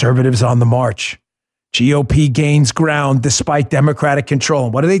Post, conservatives on the march. GOP gains ground despite Democratic control.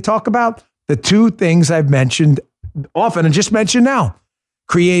 And what do they talk about? The two things I've mentioned often and just mentioned now,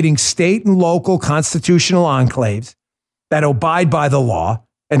 creating state and local constitutional enclaves that abide by the law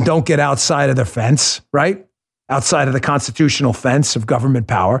and don't get outside of the fence, right? Outside of the constitutional fence of government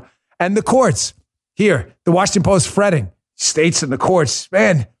power. And the courts. Here, the Washington Post fretting. States and the courts.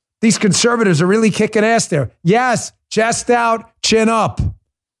 Man, these conservatives are really kicking ass there. Yes, chest out, chin up.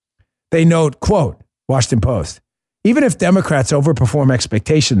 They note, quote, Washington Post, even if Democrats overperform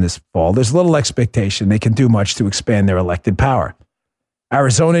expectation this fall, there's little expectation they can do much to expand their elected power.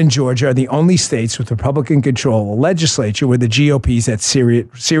 Arizona and Georgia are the only states with Republican control of the legislature where the GOP is at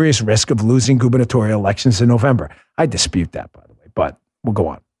serious risk of losing gubernatorial elections in November. I dispute that, by the way, but we'll go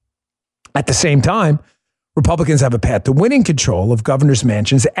on. At the same time, Republicans have a path to winning control of governors'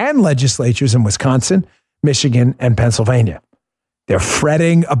 mansions and legislatures in Wisconsin, Michigan, and Pennsylvania. They're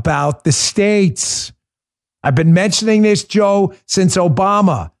fretting about the states. I've been mentioning this, Joe, since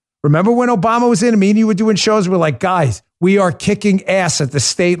Obama. Remember when Obama was in? Me and you were doing shows. We're like, guys, we are kicking ass at the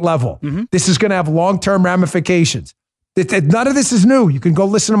state level. Mm-hmm. This is going to have long-term ramifications. None of this is new. You can go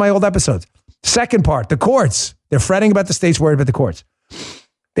listen to my old episodes. Second part, the courts. They're fretting about the states, worried about the courts.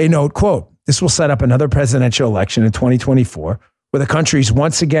 They note, quote, this will set up another presidential election in 2024 where the country's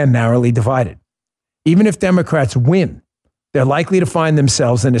once again narrowly divided. Even if Democrats win, they're likely to find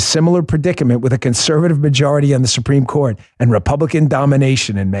themselves in a similar predicament with a conservative majority on the Supreme Court and Republican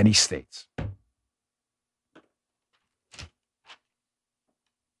domination in many states.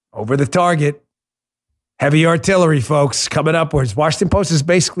 Over the target. Heavy artillery, folks, coming upwards. Washington Post is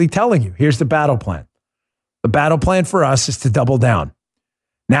basically telling you, here's the battle plan. The battle plan for us is to double down.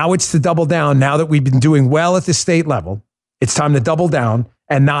 Now it's to double down. Now that we've been doing well at the state level, it's time to double down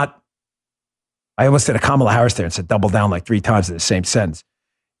and not, I almost did a Kamala Harris there and said double down like 3 times in the same sentence.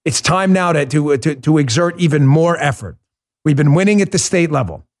 It's time now to exert even more effort. We've been winning at the state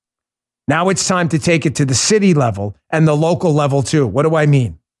level. Now it's time to take it to the city level and the local level too. What do I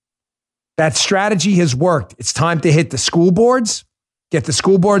mean? That strategy has worked. It's time to hit the school boards, get the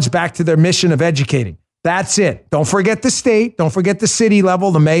school boards back to their mission of educating. That's it. Don't forget the state. Don't forget the city level,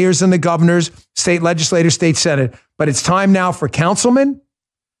 the mayors and the governors, state legislators, state senate. But it's time now for councilmen.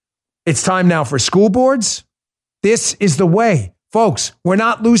 It's time now for school boards. This is the way. Folks, we're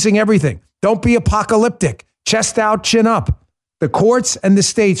not losing everything. Don't be apocalyptic. Chest out, chin up. The courts and the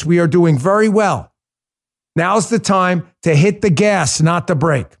states, we are doing very well. Now's the time to hit the gas, not the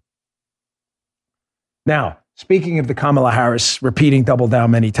brake. Now, speaking of the Kamala Harris repeating double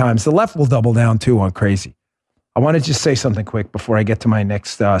down many times, the left will double down too on crazy. I want to just say something quick before I get to my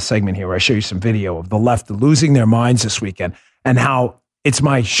next segment here where I show you some video of the left losing their minds this weekend and how it's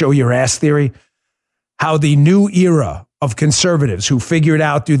my show your ass theory, how the new era of conservatives who figured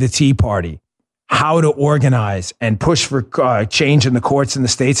out through the Tea Party how to organize and push for change in the courts in the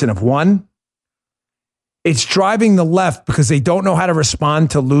states and have won. It's driving the left because they don't know how to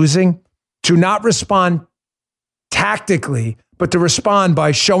respond to losing, to not respond tactically, but to respond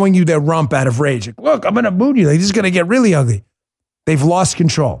by showing you their rump out of rage. Like, look, I'm going to boot you. Like, this is going to get really ugly. They've lost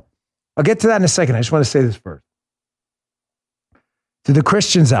control. I'll get to that in a second. I just want to say this first. To the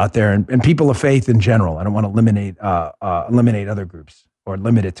Christians out there and people of faith in general, I don't want to eliminate other groups or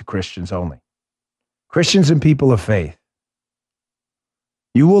limit it to Christians only. Christians and people of faith,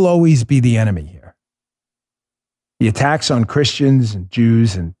 you will always be the enemy here. The attacks on Christians and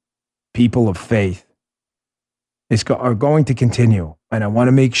Jews and people of faith are going to continue. And I want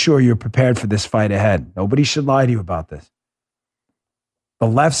to make sure you're prepared for this fight ahead. Nobody should lie to you about this. The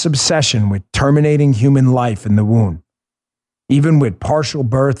left's obsession with terminating human life in the womb, even with partial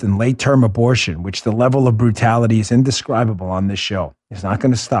birth and late-term abortion, which the level of brutality is indescribable on this show, is not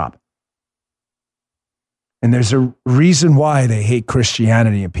going to stop. And there's a reason why they hate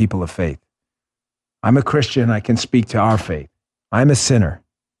Christianity and people of faith. I'm a Christian. I can speak to our faith. I'm a sinner.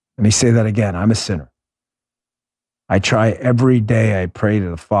 Let me say that again. I'm a sinner. I try every day. I pray to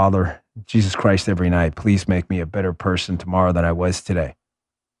the Father, Jesus Christ, every night. Please make me a better person tomorrow than I was today.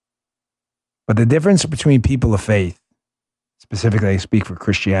 But the difference between people of faith, specifically I speak for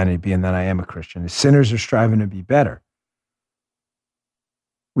Christianity, being that I am a Christian, is sinners are striving to be better.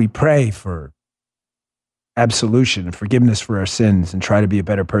 We pray for absolution and forgiveness for our sins and try to be a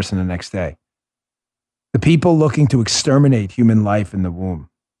better person the next day. The people looking to exterminate human life in the womb,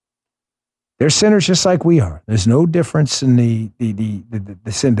 they're sinners just like we are. There's no difference in the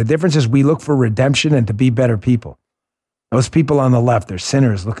sin. The difference is we look for redemption and to be better people. Those people on the left, they're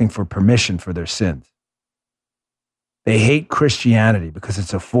sinners looking for permission for their sins. They hate Christianity because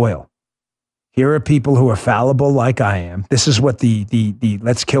it's a foil. Here are people who are fallible like I am. This is what the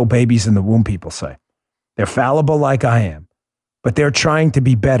let's kill babies in the womb people say. They're fallible like I am, but they're trying to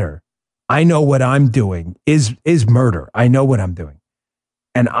be better. I know what I'm doing is murder. I know what I'm doing.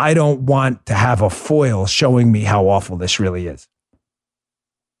 And I don't want to have a foil showing me how awful this really is.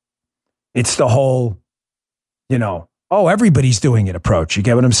 It's the whole, oh, everybody's doing it approach. You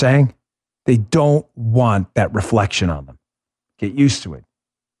get what I'm saying? They don't want that reflection on them. Get used to it.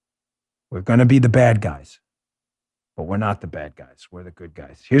 We're going to be the bad guys, but we're not the bad guys. We're the good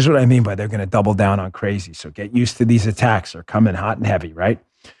guys. Here's what I mean by they're going to double down on crazy. So get used to these attacks. They're coming hot and heavy, right?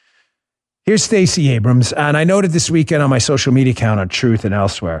 Here's Stacey Abrams, and I noted this weekend on my social media account on Truth and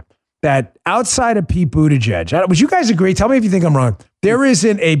elsewhere that outside of Pete Buttigieg, would you guys agree? Tell me if you think I'm wrong. There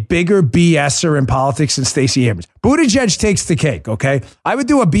isn't a bigger BSer in politics than Stacey Abrams. Buttigieg takes the cake, okay? I would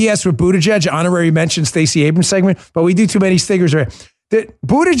do a BS with Buttigieg, honorary mention Stacey Abrams segment, but we do too many stickers.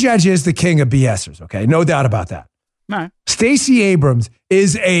 Buttigieg is the king of BSers, okay? No doubt about that. Right. Stacey Abrams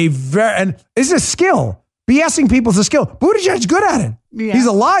is a skill. BSing people's a skill. Buttigieg's good at it. Yeah. He's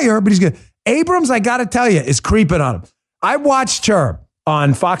a liar, but he's good. Abrams, I got to tell you, is creeping on him. I watched her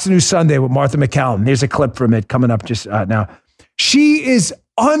on Fox News Sunday with Martha McCallum. Here's a clip from it coming up just now. She is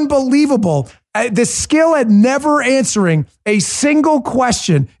unbelievable. The skill at never answering a single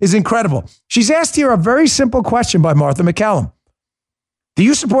question is incredible. She's asked here a very simple question by Martha McCallum. Do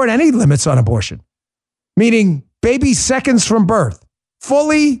you support any limits on abortion? Meaning baby seconds from birth,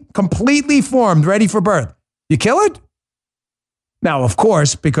 fully, completely formed, ready for birth. You kill it? Now, of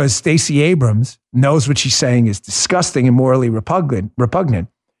course, because Stacey Abrams knows what she's saying is disgusting and morally repugnant,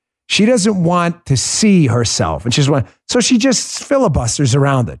 she doesn't want to see herself. And so she just filibusters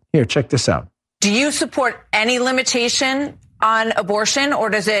around it. Here, check this out. Do you support any limitation on abortion, or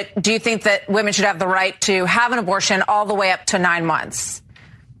do you think that women should have the right to have an abortion all the way up to 9 months?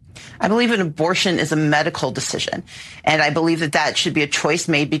 I believe an abortion is a medical decision, and I believe that should be a choice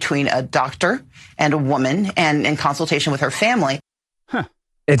made between a doctor and a woman and in consultation with her family. Huh.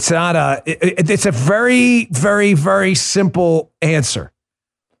 It's not it's a very, very, very simple answer.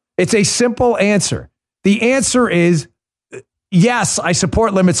 It's a simple answer. The answer is, yes, I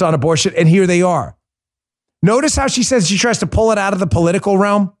support limits on abortion, and here they are. Notice how she says she tries to pull it out of the political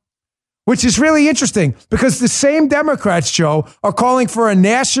realm, which is really interesting because the same Democrats, Joe, are calling for a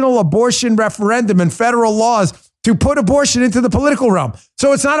national abortion referendum and federal laws to put abortion into the political realm.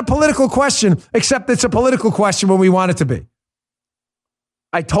 So it's not a political question, except it's a political question when we want it to be.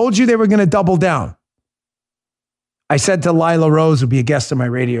 I told you they were going to double down. I said to Lila Rose, who'll be a guest on my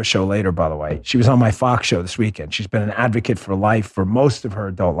radio show later, by the way. She was on my Fox show this weekend. She's been an advocate for life for most of her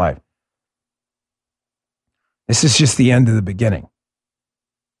adult life. This is just the end of the beginning.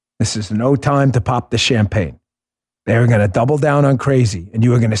 This is no time to pop the champagne. They're going to double down on crazy, and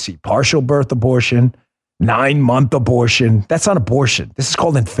you are going to see partial birth abortion, 9-month abortion. That's not abortion. This is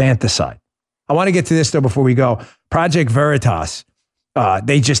called infanticide. I want to get to this, though, before we go. Project Veritas.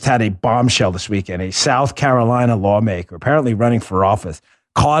 They just had a bombshell this weekend. A South Carolina lawmaker, apparently running for office,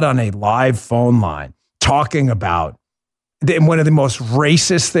 caught on a live phone line talking about one of the most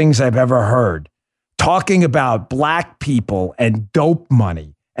racist things I've ever heard, talking about black people and dope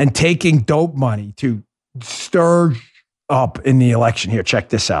money and taking dope money to stir up in the election. Here, check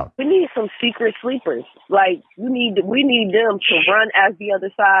this out. We need some secret sleepers. Like, we need them to run as the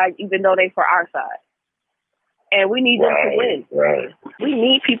other side, even though they for our side. And we need them to win. Right. We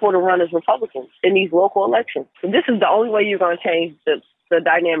need people to run as Republicans in these local elections. And this is the only way you're going to change the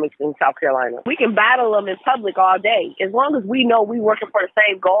dynamics in South Carolina. We can battle them in public all day. As long as we know we're working for the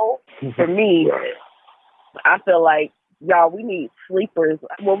same goal, for me, I feel like, y'all, we need sleepers.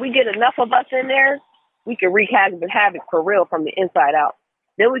 When we get enough of us in there, we can wreak havoc for real from the inside out.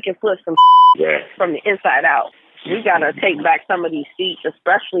 Then we can flip some from the inside out. We got to take back some of these seats,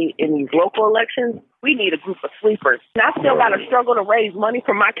 especially in these local elections. We need a group of sleepers. And I still got to struggle to raise money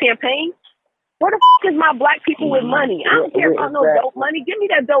for my campaign. Where the is my black people with money? I don't care about no dope money. Give me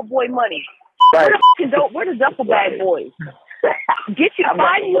that dope boy money. Where the duffel bag boys? Find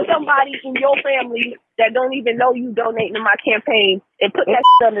you somebody in your family that don't even know you donating to my campaign and put that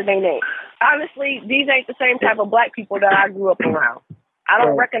under their name. Honestly, these ain't the same type of black people that I grew up around. I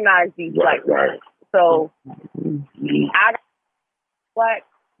don't recognize these black men. So I don't black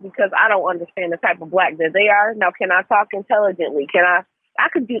because I don't understand the type of black that they are. Now, can I talk intelligently? I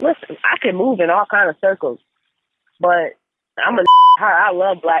can move in all kind of circles, but I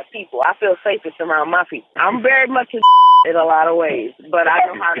love black people. I feel safest around my people. I'm very much in a lot of ways, but I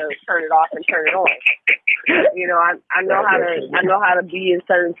know how to turn it off and turn it on. You know, I know how to be in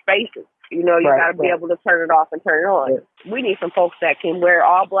certain spaces. You know, you got to be able to turn it off and turn it on. We need some folks that can wear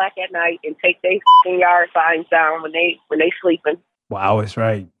all black at night and take their yard signs down when they sleeping. Wow, is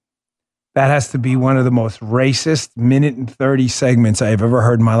right. That has to be one of the most racist minute and 30 segments I have ever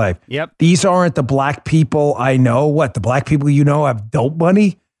heard in my life. Yep. These aren't the black people I know. What, the black people you know have dope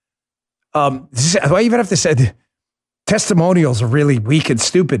money? I even have to say, testimonials are really weak and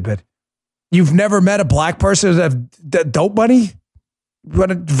stupid, but you've never met a black person that have dope money? You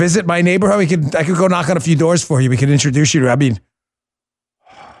want to visit my neighborhood? I could go knock on a few doors for you. We could introduce you to,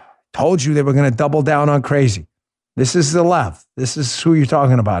 told you they were going to double down on crazy. This is the left. This is who you're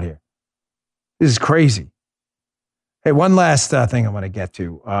talking about here. This is crazy. Hey, one last thing I want to get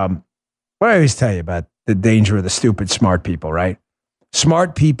to. What I always tell you about the danger of the stupid smart people, right?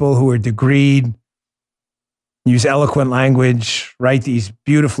 Smart people who are degreed, use eloquent language, write these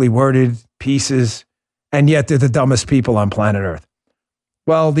beautifully worded pieces, and yet they're the dumbest people on planet Earth.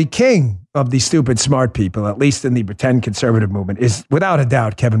 Well, the king of the stupid smart people, at least in the pretend conservative movement, is without a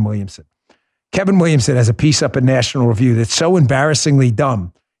doubt Kevin Williamson. Kevin Williamson has a piece up in National Review that's so embarrassingly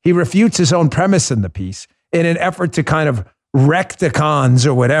dumb. He refutes his own premise in the piece in an effort to kind of wreck the cons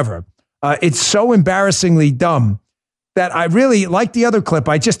or whatever. It's so embarrassingly dumb that I really, like the other clip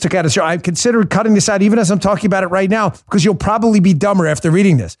I just took out of the show, I considered cutting this out even as I'm talking about it right now, because you'll probably be dumber after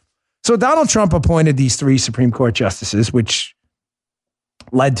reading this. So Donald Trump appointed these 3 Supreme Court justices, which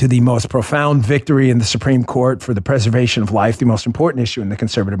led to the most profound victory in the Supreme Court for the preservation of life, the most important issue in the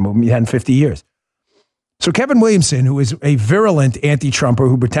conservative movement you had in 50 years. So Kevin Williamson, who is a virulent anti-Trumper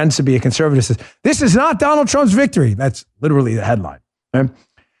who pretends to be a conservative, says, this is not Donald Trump's victory. That's literally the headline. Okay?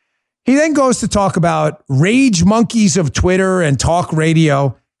 He then goes to talk about rage monkeys of Twitter and talk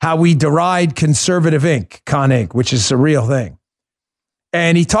radio, how we deride Conservative Inc., Con Inc., which is a real thing.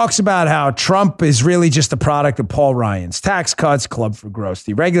 And he talks about how Trump is really just a product of Paul Ryan's tax cuts, Club for Gross,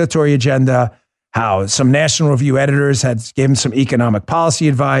 the regulatory agenda, how some National Review editors had given some economic policy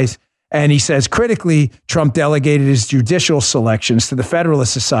advice. And he says, critically, Trump delegated his judicial selections to the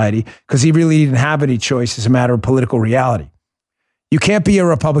Federalist Society because he really didn't have any choice as a matter of political reality. You can't be a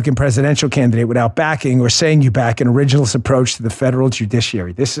Republican presidential candidate without backing or saying you back an originalist approach to the federal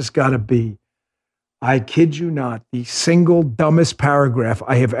judiciary. This has got to be, I kid you not, the single dumbest paragraph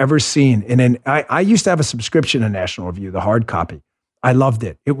I have ever seen. I used to have a subscription to National Review, the hard copy. I loved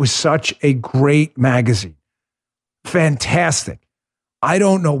it. It was such a great magazine. Fantastic. I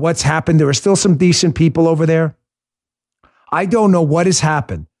don't know what's happened. There are still some decent people over there. I don't know what has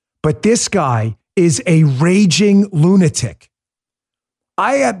happened, but this guy is a raging lunatic.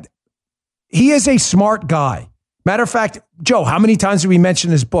 He is a smart guy. Matter of fact, Joe, how many times did we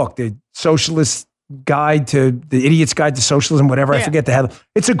mention his book, The Socialist Guide to the Idiot's Guide to Socialism, whatever, I forget the headline.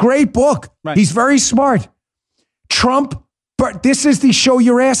 It's a great book. Right. He's very smart. Trump, but this is the show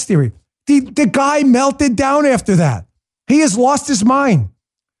your ass theory. The guy melted down after that. He has lost his mind.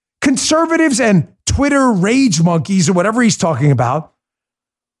 Conservatives and Twitter rage monkeys or whatever he's talking about,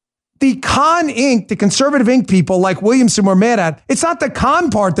 the Con Inc., the conservative Inc. people like Williamson were mad at. It's not the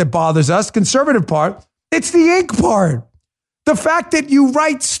con part that bothers us, conservative part. It's the Inc. part. The fact that you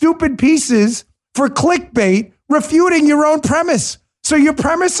write stupid pieces for clickbait refuting your own premise. So your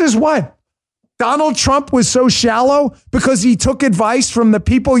premise is what? Donald Trump was so shallow because he took advice from the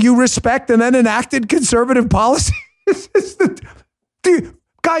people you respect and then enacted conservative policy? Dude,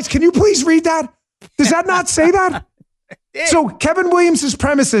 guys, can you please read that? Does that not say that? So Kevin Williams'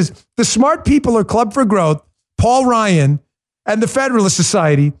 premise is the smart people are Club for Growth, Paul Ryan, and the Federalist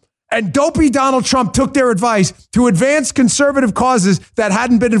Society, and dopey Donald Trump took their advice to advance conservative causes that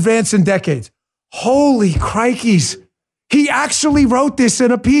hadn't been advanced in decades. Holy crikeys. He actually wrote this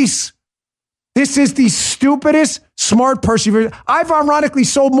in a piece. This is the stupidest smart person. I've ironically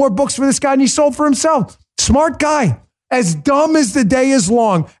sold more books for this guy than he sold for himself. Smart guy. As dumb as the day is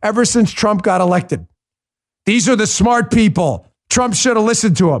long ever since Trump got elected. These are the smart people. Trump should have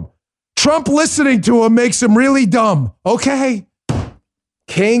listened to him. Trump listening to him makes him really dumb. Okay.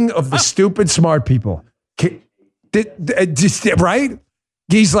 King of the stupid smart people. Right?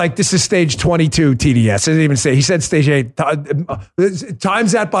 He's like, this is stage 22 TDS. I didn't even say. He said stage 8.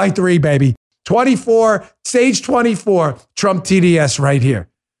 Times that by 3, baby. 24, stage 24, Trump TDS right here.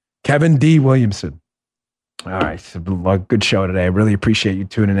 Kevin D. Williamson. All right. Good show today. I really appreciate you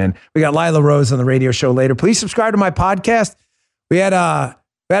tuning in. We got Lila Rose on the radio show later. Please subscribe to my podcast. We had a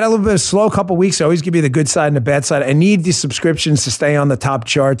little bit of slow couple weeks. I always give you the good side and the bad side. I need these subscriptions to stay on the top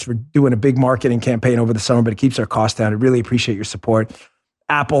charts. We're doing a big marketing campaign over the summer, but it keeps our costs down. I really appreciate your support.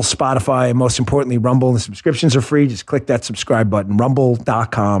 Apple, Spotify, and most importantly, Rumble. The subscriptions are free. Just click that subscribe button.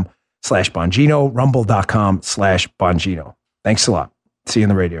 Rumble.com/Bongino. Rumble.com/Bongino. Thanks a lot. See you in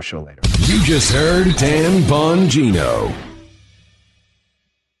the radio show later. You just heard Dan Bongino.